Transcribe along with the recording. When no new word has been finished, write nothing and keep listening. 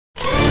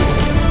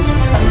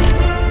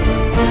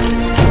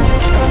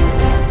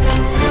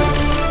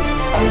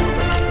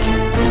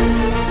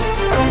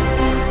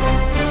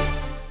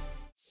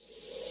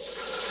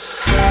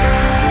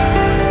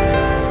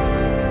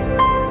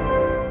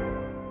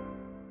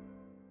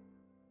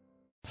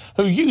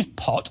who use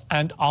pot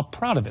and are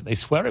proud of it. They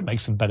swear it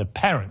makes them better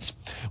parents.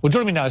 Well,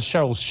 joining me now is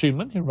Cheryl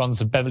Shuman, who runs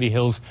the Beverly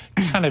Hills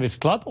Cannabis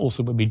Club.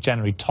 Also will be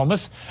January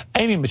Thomas,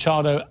 Amy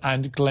Machado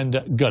and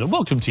Glenda Gerler.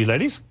 Welcome to you,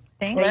 ladies.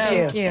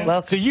 Thank you.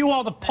 Well, so you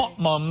are the pot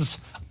mums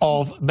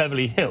of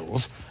Beverly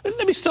Hills.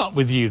 Let me start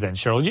with you then,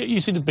 Cheryl. You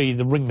seem to be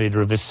the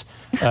ringleader of this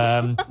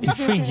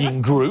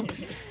intriguing group.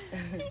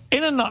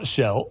 In a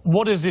nutshell,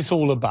 what is this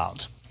all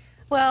about?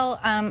 Well,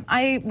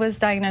 I was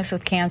diagnosed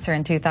with cancer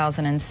in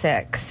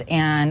 2006,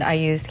 and I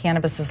used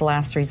cannabis as a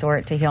last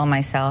resort to heal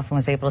myself and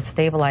was able to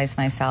stabilize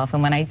myself.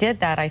 And when I did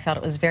that, I felt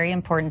it was very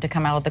important to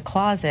come out of the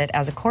closet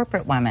as a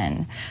corporate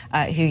woman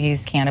who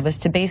used cannabis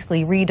to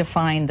basically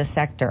redefine the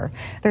sector.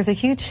 There's a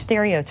huge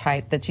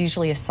stereotype that's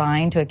usually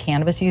assigned to a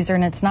cannabis user,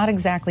 and it's not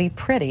exactly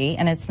pretty,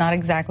 and it's not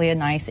exactly a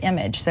nice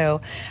image. So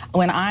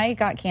when I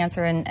got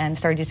cancer and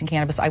started using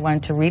cannabis, I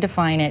wanted to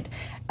redefine it,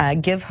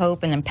 give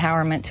hope and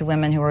empowerment to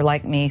women who are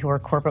like me, who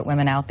are corporate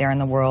women out there in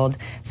the world,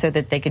 so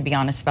that they could be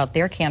honest about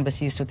their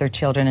cannabis use with their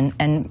children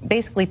and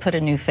basically put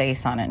a new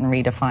face on it and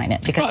redefine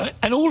it. Because right.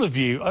 And all of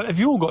you, have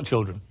you all got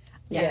children?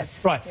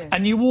 Yes. Right. Yes.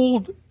 And you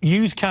all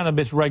use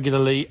cannabis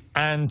regularly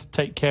and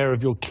take care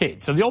of your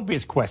kids. So the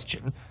obvious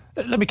question,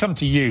 let me come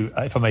to you,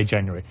 if I may,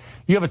 January.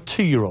 You have a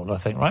 2-year-old, I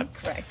think, right?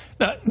 Correct.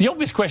 Now, the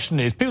obvious question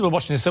is, people are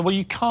watching this say, well,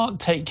 you can't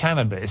take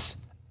cannabis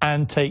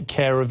and take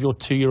care of your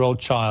 2-year-old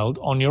child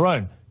on your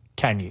own.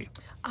 Can you?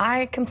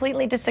 I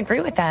completely disagree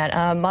with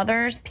that.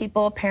 Mothers,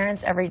 people,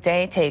 parents every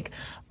day take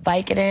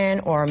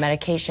Vicodin or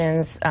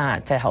medications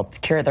to help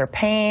cure their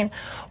pain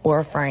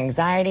or for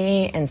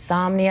anxiety,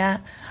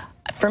 insomnia.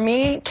 For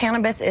me,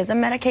 cannabis is a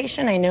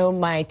medication. I know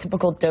my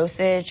typical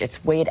dosage.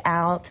 It's weighed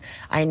out.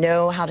 I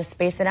know how to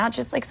space it out,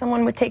 just like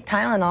someone would take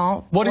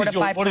Tylenol.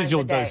 What is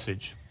your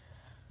dosage?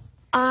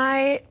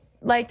 I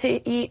like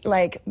to eat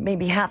like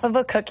maybe half of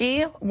a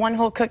cookie. One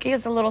whole cookie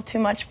is a little too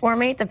much for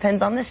me.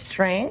 Depends on the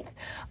strength.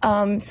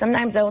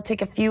 Sometimes I will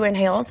take a few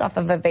inhales off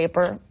of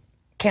a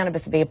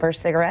cannabis vapor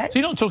cigarette. So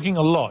you're not talking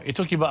a lot. You're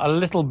talking about a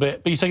little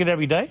bit, but you take it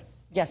every day?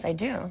 Yes, I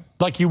do.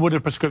 Like you would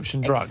a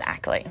prescription drug?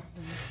 Exactly.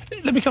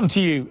 Let me come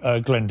to you,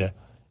 Glenda.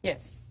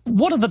 Yes.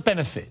 What are the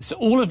benefits?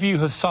 All of you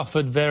have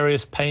suffered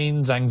various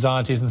pains,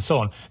 anxieties, and so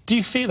on. Do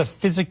you feel a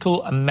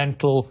physical and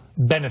mental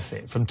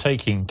benefit from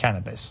taking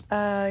cannabis?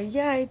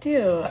 Yeah, I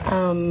do.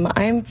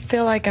 I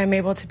feel like I'm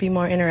able to be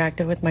more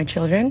interactive with my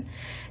children,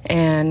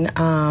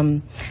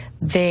 and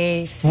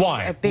they see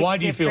a big Why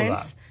do you feel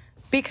difference. that?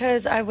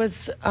 Because I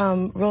was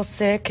real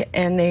sick,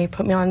 and they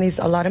put me on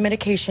a lot of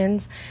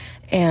medications,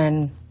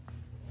 and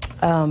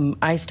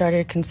I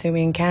started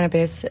consuming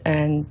cannabis,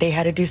 and they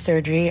had to do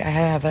surgery. I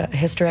have a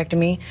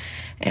hysterectomy,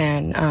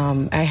 and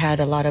I had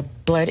a lot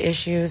of blood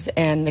issues,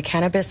 and the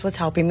cannabis was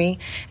helping me.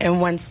 And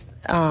once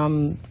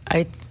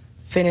I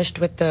finished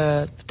with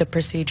the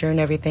procedure and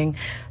everything,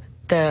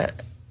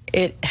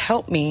 it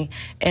helped me.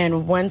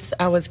 And once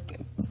I was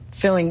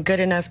feeling good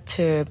enough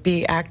to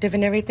be active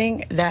and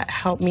everything, that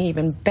helped me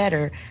even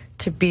better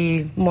to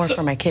be more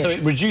for my kids. So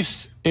it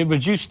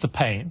reduced the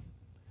pain.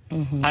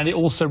 Mm-hmm. And it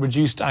also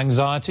reduced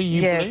anxiety,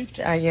 you believe? Yes.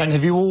 And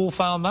have you all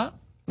found that?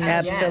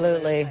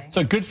 Absolutely. Yes.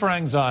 So good for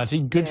anxiety,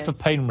 good for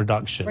pain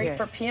reduction. Great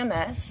for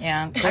PMS.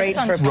 Yeah. Great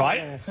for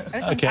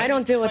PMS. Okay. I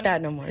don't deal with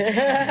that no more.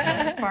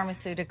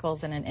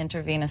 Pharmaceuticals and an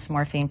intravenous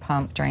morphine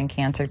pump during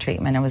cancer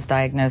treatment and was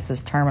diagnosed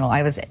as terminal.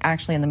 I was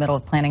actually in the middle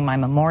of planning my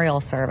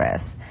memorial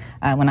service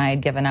when I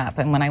had given up.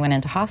 And when I went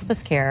into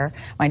hospice care,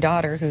 my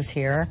daughter, who's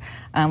here,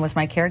 was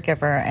my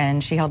caregiver,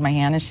 and she held my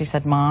hand and she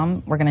said,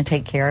 "Mom, we're going to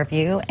take care of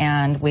you."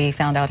 And we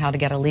found out how to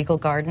get a legal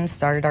garden,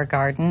 started our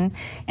garden,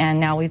 and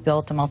now we've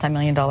built a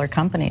multi-million-dollar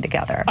company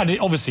together. And it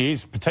obviously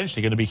is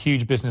potentially going to be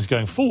huge business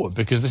going forward,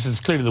 because this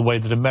is clearly the way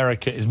that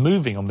America is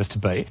moving on this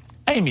debate.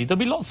 Amy, there'll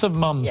be lots of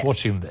mums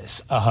watching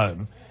this at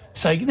home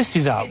saying, this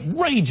is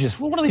outrageous.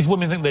 What do these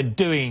women think they're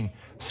doing,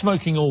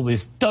 smoking all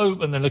this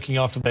dope and they're looking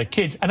after their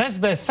kids? And as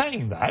they're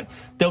saying that,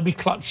 they'll be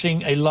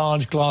clutching a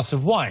large glass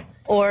of wine.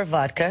 Or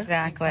vodka.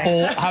 Exactly.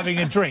 Or having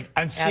a drink,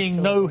 and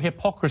seeing no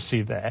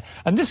hypocrisy there.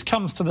 And this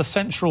comes to the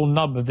central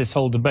nub of this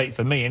whole debate,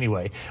 for me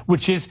anyway,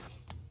 which is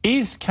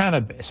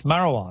cannabis,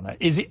 marijuana,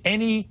 is it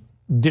any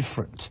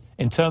different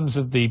in terms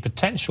of the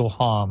potential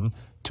harm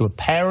to a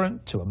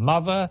parent, to a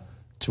mother,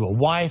 to a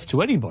wife,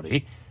 to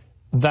anybody,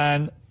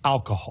 than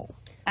alcohol?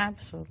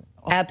 Absolutely.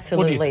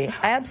 Absolutely.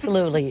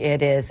 Absolutely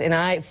it is.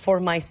 And for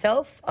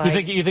myself...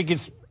 You think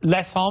it's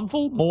less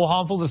harmful, more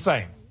harmful, the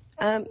same?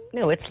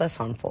 No, it's less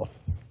harmful.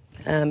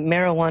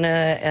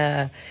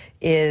 Marijuana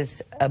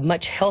is a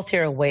much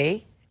healthier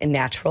way and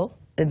natural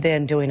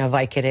than doing a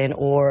Vicodin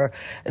or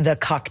the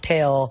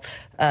cocktail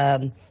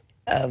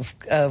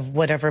of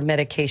whatever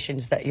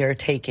medications that you're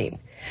taking.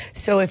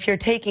 So if you're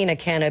taking a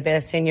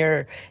cannabis and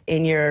you're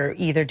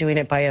either doing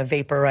it by a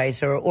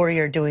vaporizer or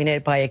you're doing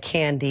it by a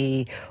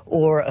candy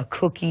or a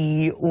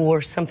cookie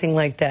or something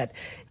like that,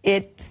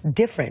 it's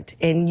different,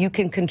 and you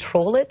can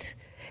control it,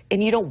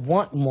 and you don't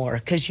want more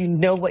because you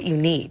know what you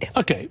need.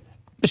 Okay.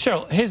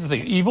 Cheryl, here's the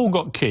thing. You've all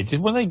got kids.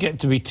 When they get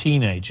to be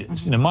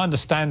teenagers, you know, my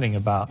understanding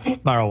about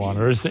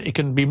marijuana is that it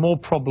can be more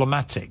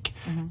problematic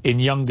in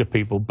younger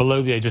people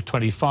below the age of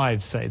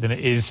 25, say, than it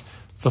is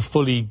for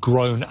fully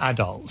grown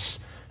adults.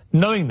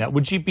 Knowing that,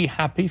 would you be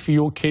happy for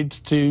your kids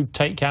to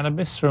take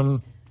cannabis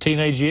from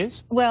teenage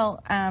years?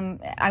 Well,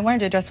 I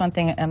wanted to address one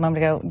thing a moment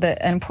ago.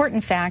 An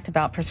important fact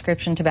about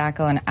prescription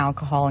tobacco and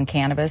alcohol and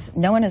cannabis: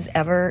 no one has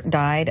ever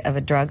died of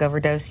a drug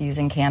overdose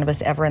using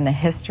cannabis ever in the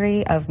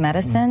history of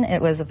medicine. It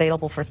was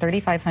available for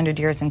 3,500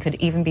 years and could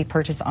even be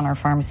purchased on our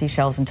pharmacy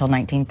shelves until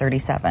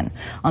 1937.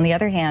 On the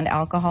other hand,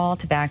 alcohol,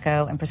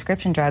 tobacco, and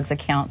prescription drugs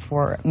account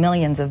for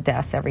millions of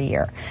deaths every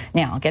year.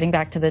 Now, getting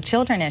back to the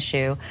children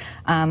issue,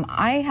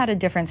 I had a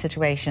different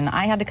situation.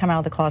 I had to come out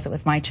of the closet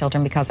with my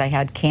children because I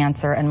had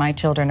cancer, and my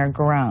children are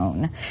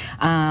grown.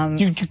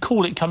 You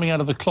call it coming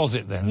out of the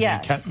closet, then?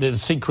 Yes. The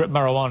secret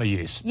marijuana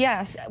use?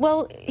 Yes.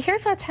 Well,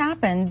 here's what's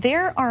happened.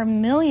 There are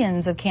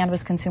millions of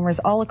cannabis consumers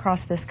all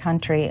across this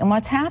country. And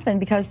what's happened,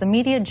 because the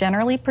media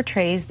generally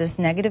portrays this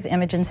negative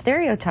image and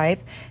stereotype,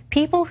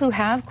 people who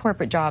have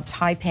corporate jobs,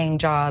 high-paying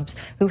jobs,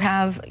 who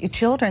have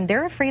children,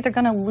 they're afraid they're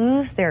going to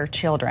lose their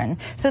children.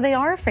 So they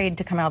are afraid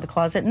to come out of the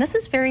closet. And this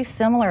is very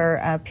similar,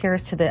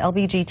 appears, to the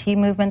LGBT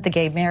movement, the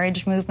gay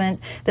marriage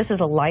movement. This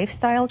is a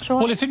lifestyle choice.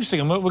 Well, it's interesting,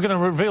 and we're going to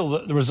reveal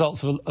the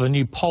results of a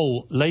new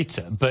poll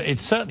later, but it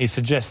certainly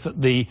suggests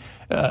that the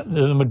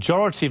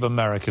majority of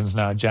Americans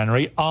now,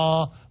 January,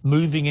 are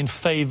moving in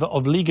favour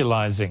of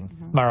legalising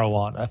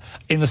marijuana,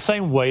 in the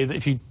same way that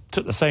if you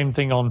took the same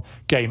thing on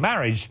gay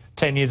marriage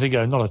 10 years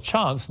ago, not a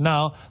chance.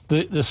 Now,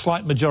 the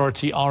slight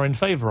majority are in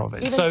favour of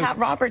it. Even Pat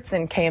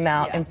Robertson came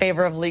out in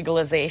favour of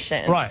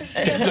legalization. Right.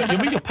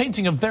 Look, you're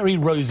painting a very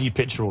rosy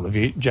picture, all of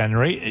you,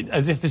 January,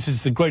 as if this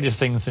is the greatest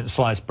thing since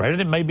sliced bread,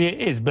 and maybe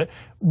it is, but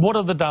what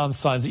are the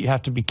downsides that you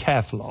have to be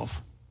careful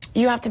of?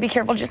 You have to be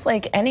careful, just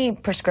like any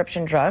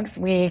prescription drugs.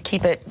 We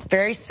keep it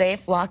very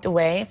safe, locked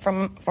away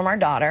from our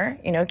daughter,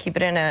 you know, keep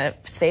it in a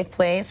safe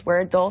place where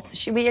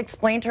adults, we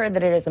explain to her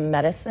that it is a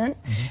medicine.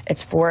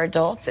 It's for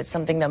adults. It's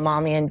something that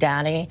mommy and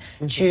daddy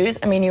choose.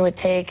 I mean, you would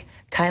take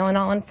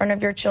Tylenol in front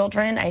of your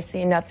children. I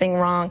see nothing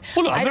wrong.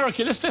 Well, look,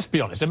 America, let's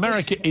be honest,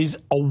 America is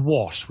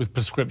awash with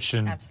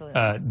prescription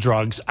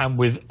drugs and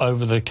with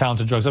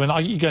over-the-counter drugs. I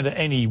mean, you go to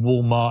any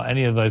Walmart,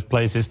 any of those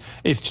places,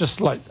 it's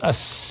just like a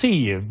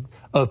sea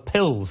of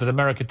pills that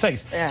America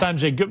takes.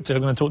 Sanjay Gupta,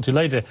 I'm going to talk to you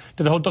later,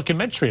 did a whole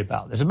documentary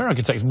about this.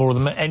 America takes more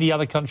than any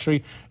other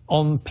country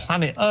on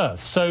planet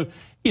Earth. So,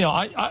 you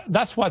know,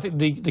 that's why I think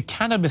the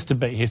cannabis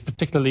debate here is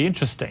particularly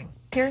interesting.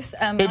 Here's,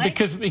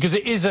 because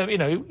it is a, you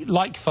know,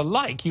 like for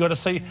like. You got to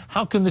say,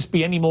 how can this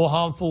be any more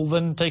harmful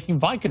than taking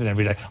Vicodin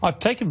every day? I've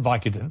taken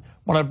Vicodin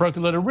when I broke a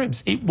load of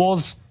ribs. It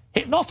was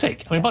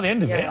hypnotic. I mean, by the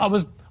end of it, I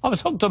was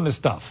hooked on this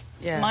stuff.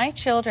 My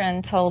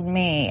children told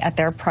me at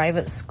their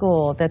private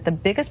school that the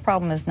biggest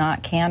problem is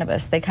not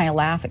cannabis. They kind of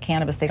laugh at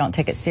cannabis. They don't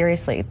take it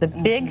seriously. The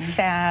big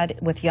fad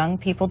with young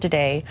people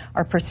today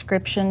are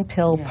prescription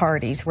pill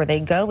parties, where they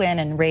go in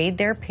and raid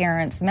their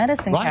parents'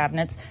 medicine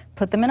cabinets,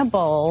 put them in a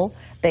bowl,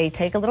 they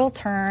take a little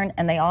turn,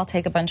 and they all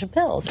take a bunch of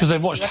pills. Because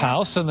they've watched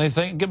House and they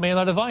think, give me a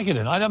load of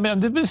Vicodin. I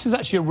mean, this is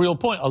actually a real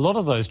point. A lot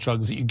of those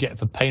drugs that you get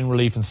for pain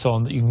relief and so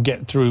on that you can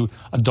get through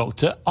a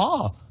doctor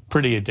are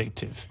pretty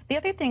addictive. The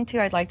other thing, too,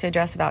 I'd like to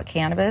address about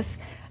cannabis,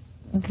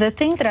 the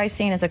thing that I've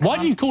seen is Why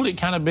do you call it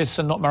cannabis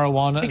and not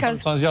marijuana?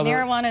 Because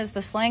marijuana is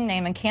the slang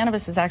name and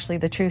cannabis is actually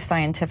the true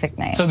scientific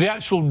name. So the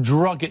actual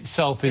drug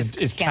itself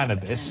is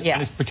cannabis,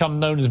 and it's become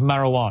known as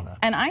marijuana.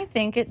 And I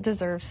think it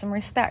deserves some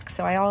respect,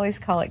 so I always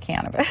call it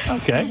cannabis.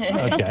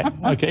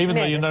 Okay, even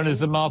though you're known as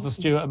the Martha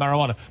Stewart of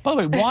marijuana. By the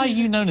way, why are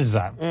you known as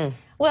that?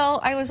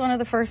 Well, I was one of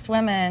the first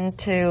women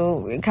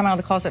to come out of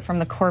the closet from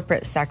the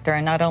corporate sector,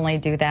 and not only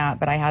do that,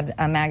 but I had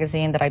a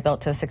magazine that I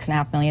built to a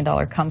 $6.5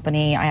 million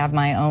company. I have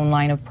my own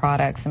line of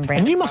products and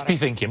branded And you must be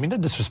thinking, I mean, no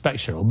disrespect,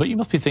 Cheryl, but you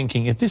must be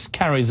thinking, if this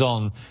carries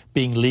on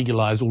being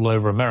legalized all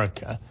over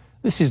America,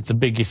 this is the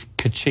biggest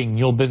ka-ching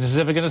your business is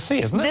ever going to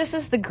see, isn't it? This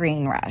is the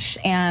green rush,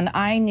 and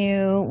I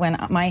knew when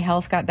my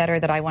health got better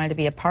that I wanted to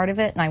be a part of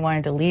it, and I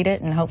wanted to lead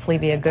it and hopefully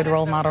be a good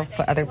role model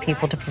for other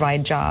people to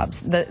provide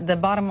jobs. The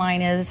bottom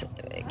line is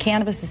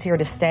cannabis is here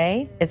to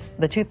stay.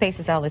 The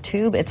toothpaste is out of the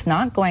tube. It's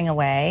not going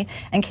away,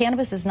 and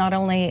cannabis is not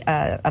only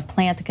a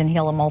plant that can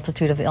heal a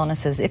multitude of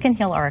illnesses, it can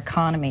heal our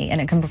economy, and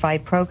it can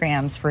provide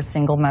programs for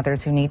single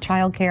mothers who need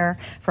child care,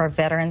 for our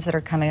veterans that are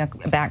coming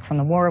back from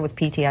the war with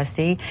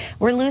PTSD.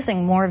 We're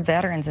losing more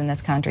veterans in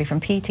this country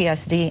from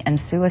PTSD and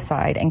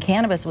suicide, and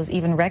cannabis was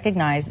even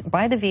recognized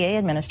by the VA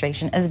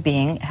administration as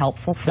being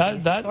helpful for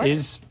these disorders. That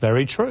is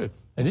very true.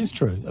 It is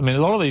true. I mean,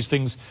 a lot of these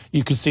things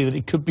you could see that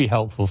it could be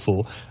helpful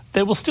for.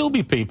 There will still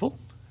be people,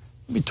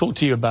 let me talk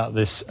to you about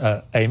this,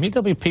 Amy,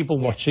 there'll be people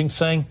watching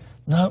saying,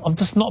 no, I'm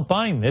just not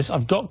buying this.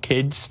 I've got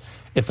kids.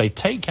 If they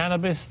take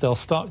cannabis, they'll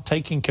start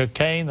taking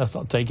cocaine, they'll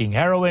start taking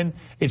heroin.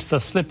 It's the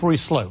slippery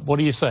slope. What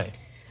do you say?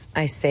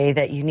 I say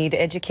that you need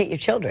to educate your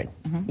children.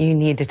 You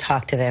need to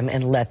talk to them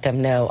and let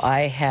them know.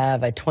 I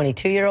have a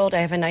 22-year-old, I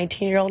have a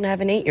 19-year-old, and I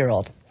have an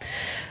 8-year-old.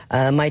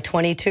 My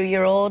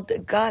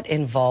 22-year-old got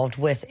involved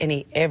with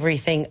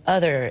everything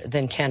other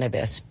than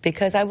cannabis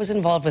because I was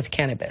involved with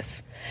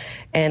cannabis.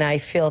 And I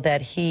feel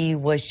that he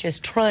was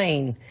just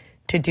trying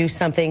to do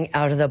something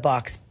out of the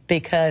box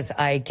because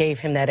I gave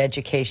him that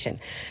education.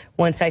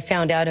 Once I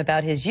found out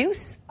about his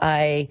use,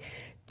 I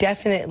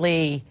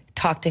definitely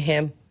talked to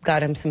him,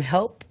 got him some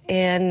help,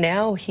 and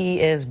now he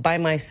is by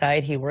my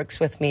side. He works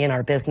with me in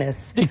our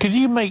business. Because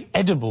you make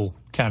edible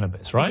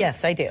cannabis, right?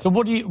 Yes, I do. So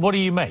what do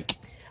you make?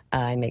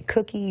 I make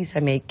cookies,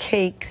 I make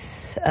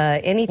cakes,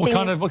 anything.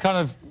 What kind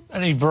of,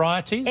 any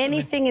varieties?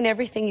 Anything and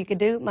everything you could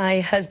do. My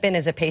husband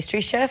is a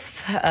pastry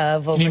chef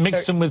of over Can you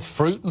mix them with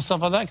fruit and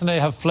stuff like that? Can they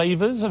have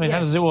flavors? I mean, yes, how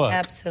does it work?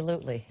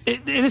 Absolutely.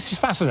 This is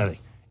fascinating.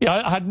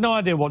 Yeah, I had no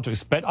idea what to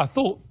expect. I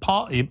thought,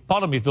 part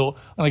of me thought,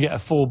 I'm going to get a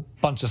full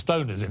bunch of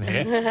stoners in here,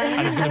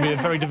 and it's going to be a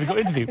very difficult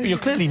interview. But you're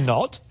clearly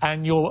not,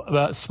 and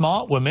you're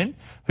smart women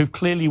who've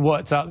clearly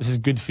worked out this is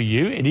good for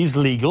you. It is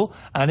legal,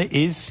 and it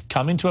is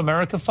coming to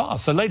America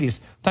fast. So,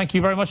 ladies, thank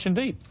you very much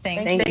indeed.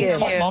 Thank you.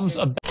 Hot Moms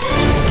are